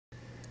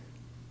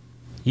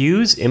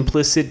Use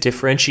implicit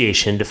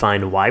differentiation to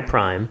find y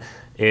prime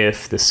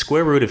if the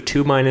square root of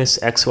 2 minus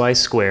xy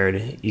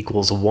squared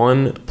equals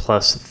 1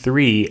 plus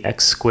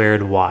 3x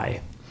squared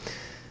y.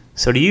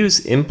 So to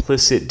use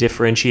implicit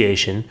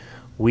differentiation,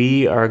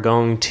 we are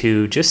going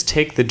to just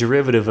take the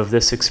derivative of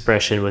this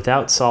expression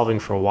without solving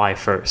for y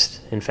first.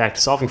 In fact,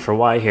 solving for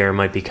y here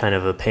might be kind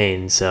of a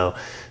pain, so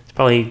it's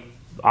probably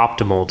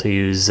optimal to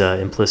use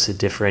implicit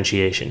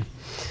differentiation.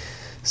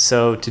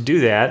 So to do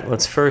that,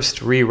 let's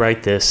first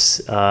rewrite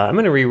this. I'm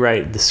going to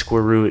rewrite the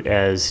square root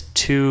as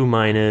 2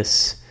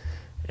 minus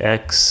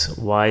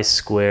xy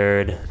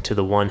squared to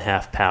the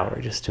 1/2 power,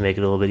 just to make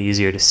it a little bit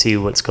easier to see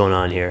what's going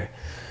on here.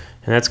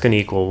 And that's going to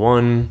equal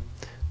 1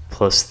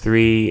 plus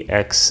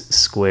 3x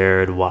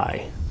squared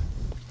y.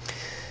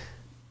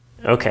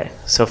 Okay,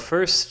 so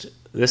first,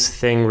 this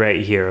thing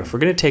right here, if we're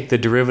going to take the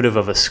derivative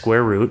of a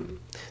square root,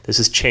 this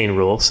is chain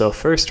rule, so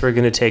first we're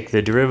going to take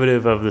the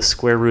derivative of the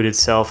square root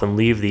itself and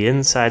leave the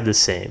inside the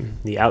same.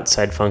 The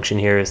outside function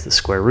here is the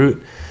square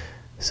root,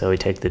 so we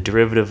take the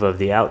derivative of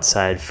the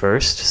outside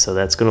first, so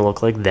that's going to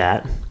look like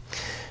that.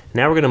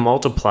 Now we're going to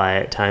multiply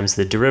it times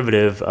the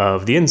derivative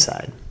of the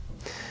inside.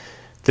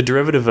 The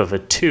derivative of a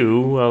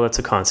 2, well, that's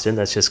a constant,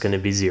 that's just going to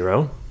be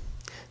 0.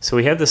 So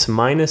we have this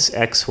minus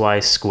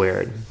xy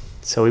squared.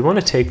 So we want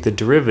to take the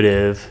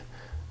derivative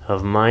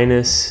of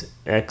minus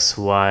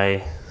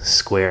xy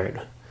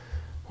squared.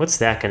 What's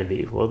that going to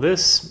be? Well,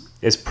 this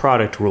is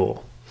product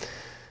rule,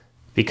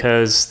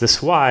 because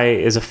this y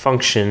is a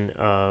function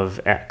of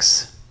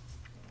x.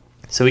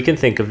 So we can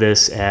think of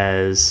this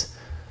as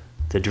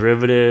the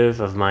derivative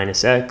of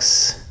minus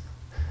x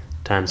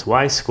times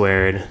y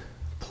squared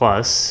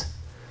plus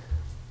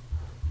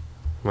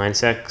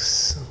minus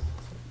x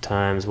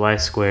times y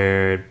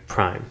squared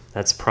prime.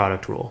 That's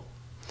product rule.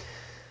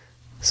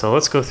 So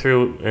let's go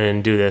through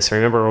and do this.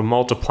 Remember, we're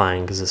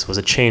multiplying because this was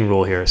a chain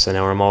rule here, so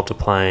now we're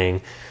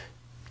multiplying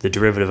the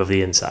derivative of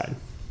the inside.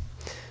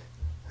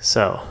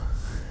 So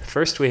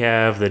first we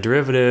have the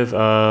derivative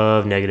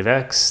of negative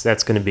x,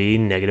 that's going to be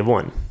negative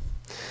 1.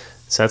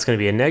 So that's going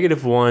to be a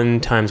negative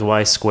 1 times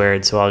y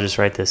squared, so I'll just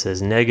write this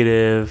as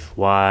negative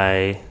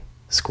y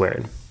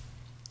squared.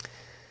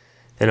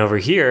 Then over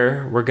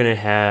here, we're going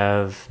to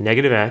have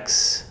negative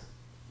x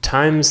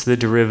times the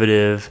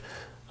derivative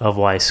of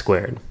y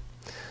squared.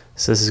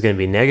 So this is going to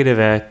be negative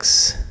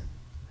x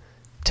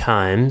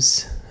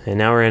times, and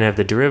now we're going to have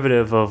the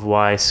derivative of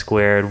y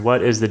squared.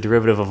 What is the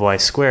derivative of y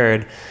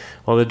squared?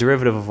 Well, the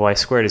derivative of y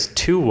squared is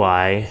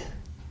 2y,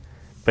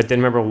 but then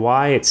remember,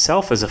 y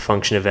itself is a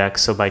function of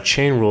x, so by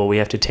chain rule, we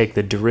have to take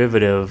the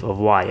derivative of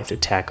y. You have to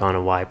tack on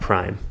a y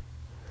prime.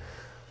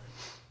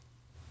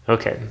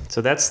 Okay,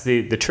 so that's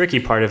the tricky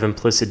part of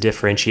implicit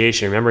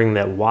differentiation, remembering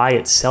that y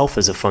itself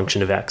is a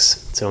function of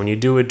x. So when you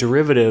do a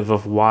derivative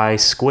of y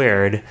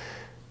squared,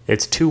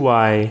 it's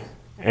 2y,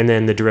 and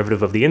then the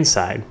derivative of the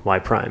inside, y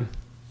prime.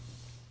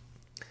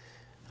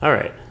 All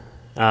right,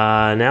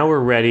 now we're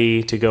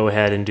ready to go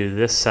ahead and do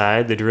this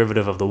side, the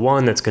derivative of the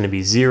 1, that's going to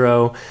be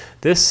 0.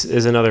 This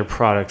is another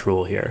product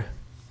rule here.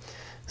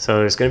 So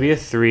there's going to be a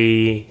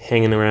 3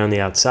 hanging around the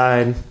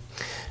outside.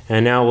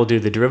 And now we'll do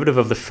the derivative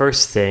of the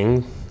first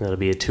thing. That'll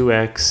be a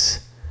 2x,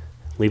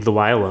 leave the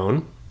y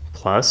alone,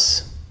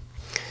 plus.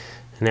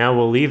 And now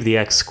we'll leave the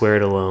x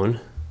squared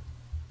alone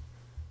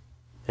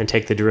and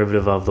take the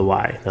derivative of the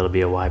y. That'll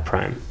be a y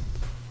prime.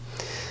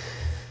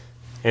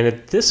 And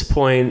at this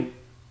point,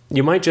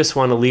 you might just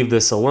want to leave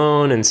this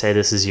alone and say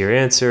this is your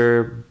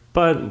answer,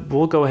 but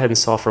we'll go ahead and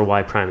solve for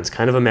y prime. It's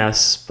kind of a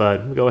mess,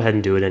 but we'll go ahead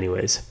and do it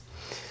anyways.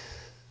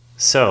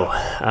 So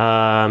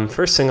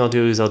first thing I'll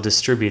do is I'll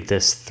distribute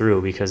this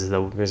through because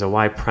there's a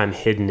y prime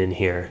hidden in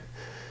here.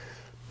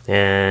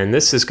 And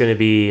this is going to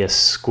be a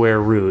square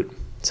root.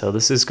 So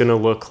this is going to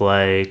look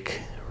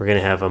like we're going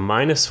to have a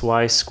minus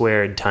y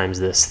squared times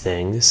this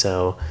thing.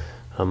 So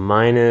a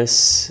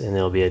minus, and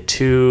there'll be a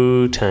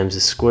 2 times the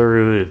square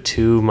root of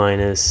 2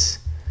 minus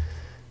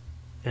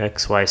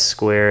xy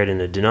squared in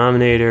the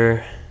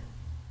denominator.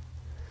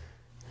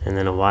 And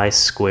then a y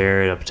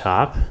squared up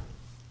top.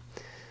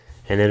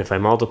 And then if I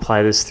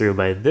multiply this through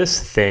by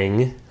this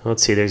thing,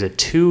 let's see, there's a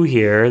 2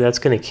 here. That's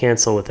going to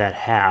cancel with that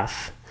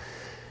half.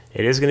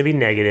 It is going to be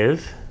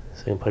negative,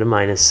 so I can put a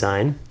minus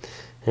sign.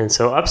 And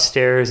so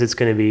upstairs, it's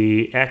going to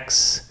be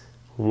x,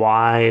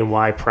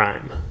 y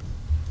prime.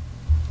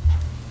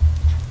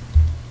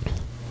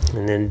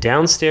 And then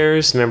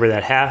downstairs, remember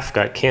that half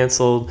got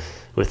canceled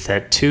with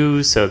that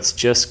 2, so it's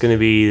just going to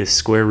be the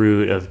square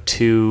root of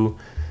 2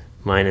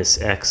 minus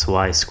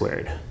xy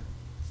squared.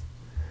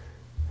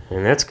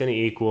 And that's going to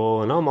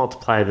equal, and I'll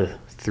multiply the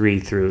 3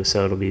 through,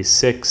 so it'll be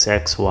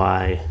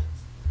 6xy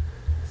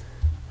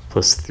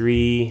plus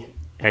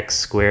 3x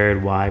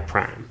squared y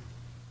prime.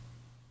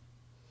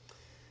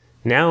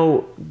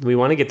 Now we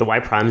want to get the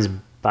y primes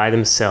by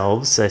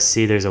themselves. I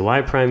see there's a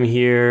y prime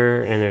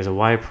here, and there's a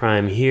y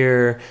prime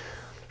here.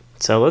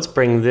 So let's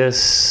bring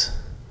this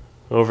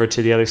over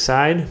to the other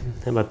side.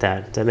 How about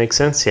that? Does that make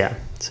sense? Yeah.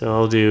 So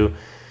I'll do,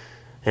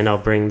 and I'll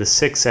bring the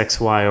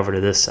 6xy over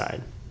to this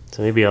side.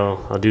 So maybe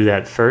I'll do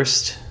that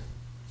first.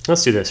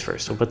 Let's do this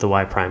first. We'll put the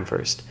y prime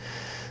first.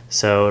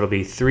 So it'll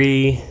be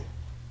 3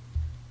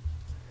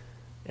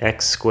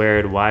 x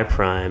squared y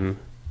prime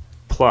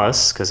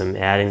plus, because I'm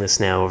adding this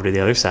now over to the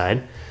other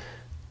side,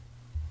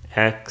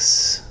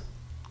 x,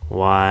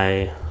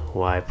 y,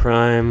 y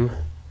prime,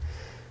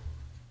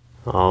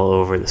 all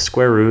over the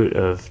square root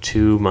of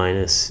 2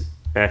 minus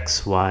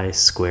xy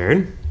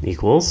squared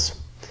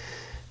equals.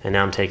 And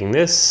now I'm taking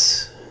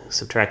this,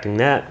 subtracting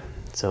that,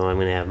 so I'm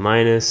going to have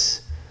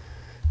minus,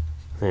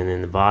 and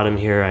in the bottom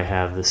here I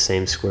have the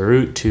same square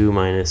root, 2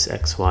 minus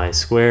xy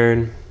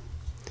squared.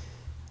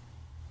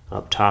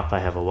 Up top I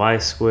have a y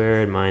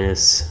squared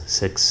minus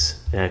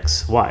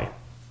 6xy.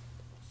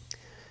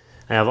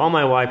 I have all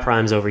my y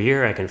primes over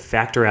here. I can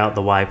factor out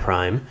the y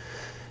prime.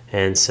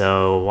 And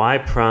so y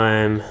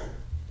prime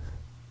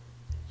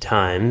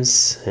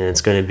times, and it's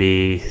going to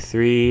be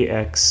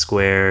 3x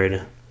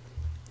squared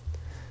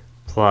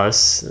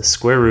plus the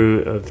square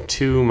root of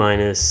 2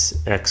 minus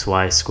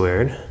xy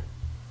squared,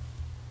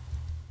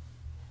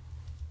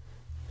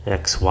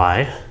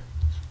 xy,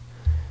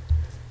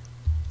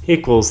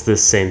 equals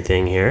this same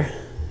thing here,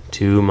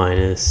 2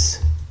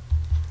 minus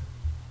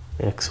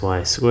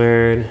xy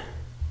squared,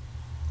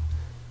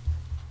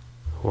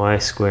 y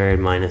squared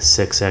minus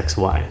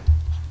 6xy.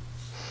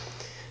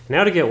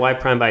 Now to get y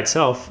prime by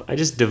itself, I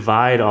just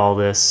divide all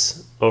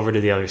this over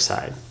to the other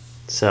side.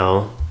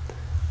 So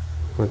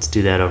let's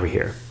do that over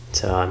here.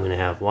 So I'm going to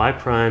have y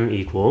prime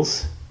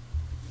equals,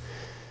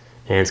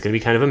 and it's going to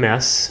be kind of a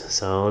mess,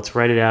 so let's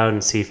write it out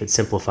and see if it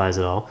simplifies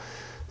it all.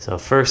 So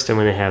first I'm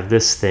going to have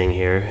this thing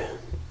here,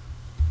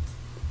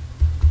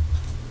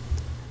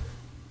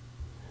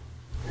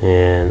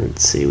 and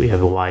let's see, we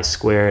have a y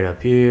squared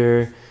up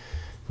here,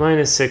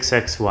 minus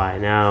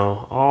 6xy.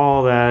 Now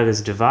all that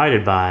is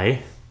divided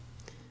by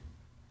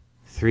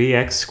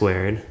 3x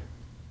squared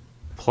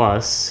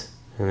plus,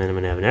 and then I'm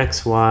going to have an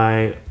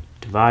xy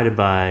divided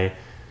by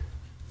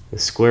the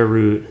square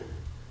root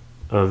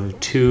of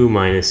 2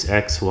 minus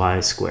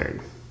xy squared.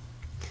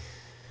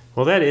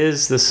 Well, that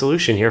is the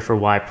solution here for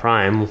y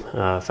prime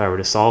if I were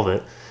to solve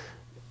it.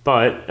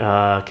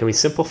 But can we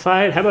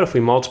simplify it? How about if we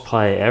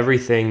multiply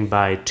everything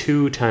by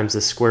 2 times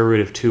the square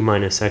root of 2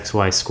 minus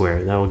xy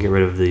squared? That will get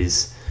rid of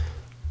these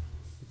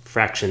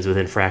fractions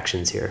within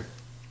fractions here.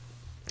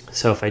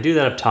 So if I do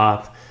that up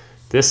top,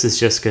 this is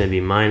just going to be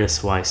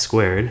minus y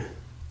squared.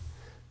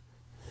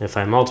 If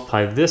I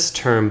multiply this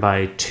term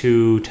by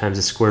 2 times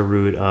the square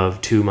root of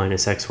 2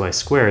 minus xy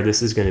squared,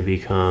 this is going to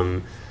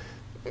become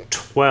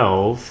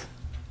 12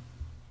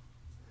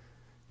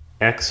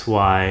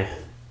 xy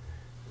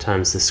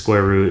times the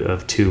square root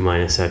of 2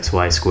 minus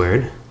xy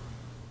squared.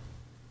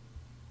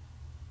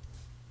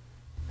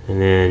 And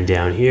then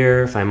down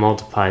here, if I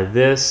multiply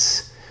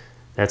this,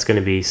 that's going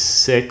to be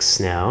 6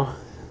 now,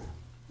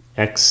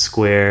 x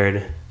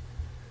squared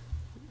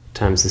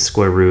times the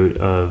square root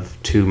of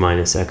 2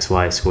 minus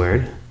xy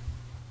squared.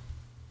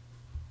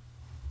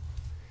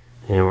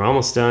 And we're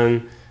almost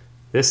done.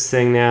 This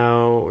thing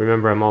now,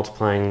 remember I'm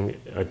multiplying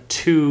a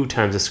 2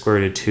 times the square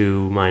root of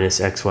 2 minus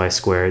xy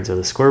squared. So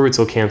the square roots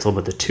will cancel,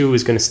 but the 2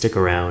 is going to stick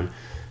around.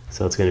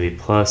 So it's going to be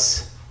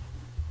plus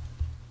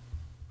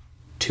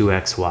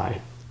 2xy.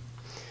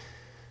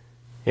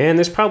 And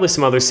there's probably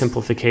some other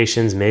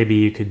simplifications maybe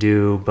you could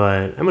do,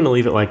 but I'm going to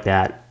leave it like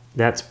that.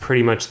 That's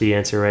pretty much the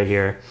answer right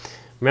here.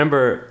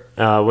 Remember,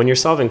 when you're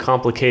solving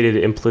complicated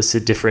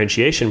implicit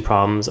differentiation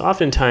problems,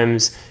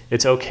 oftentimes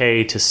it's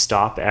okay to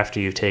stop after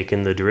you've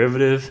taken the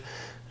derivative.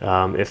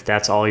 If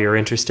that's all you're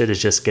interested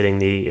is just getting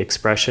the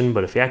expression.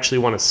 But if you actually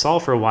want to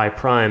solve for y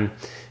prime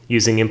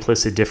using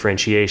implicit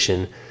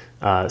differentiation,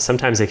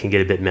 sometimes it can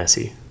get a bit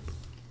messy.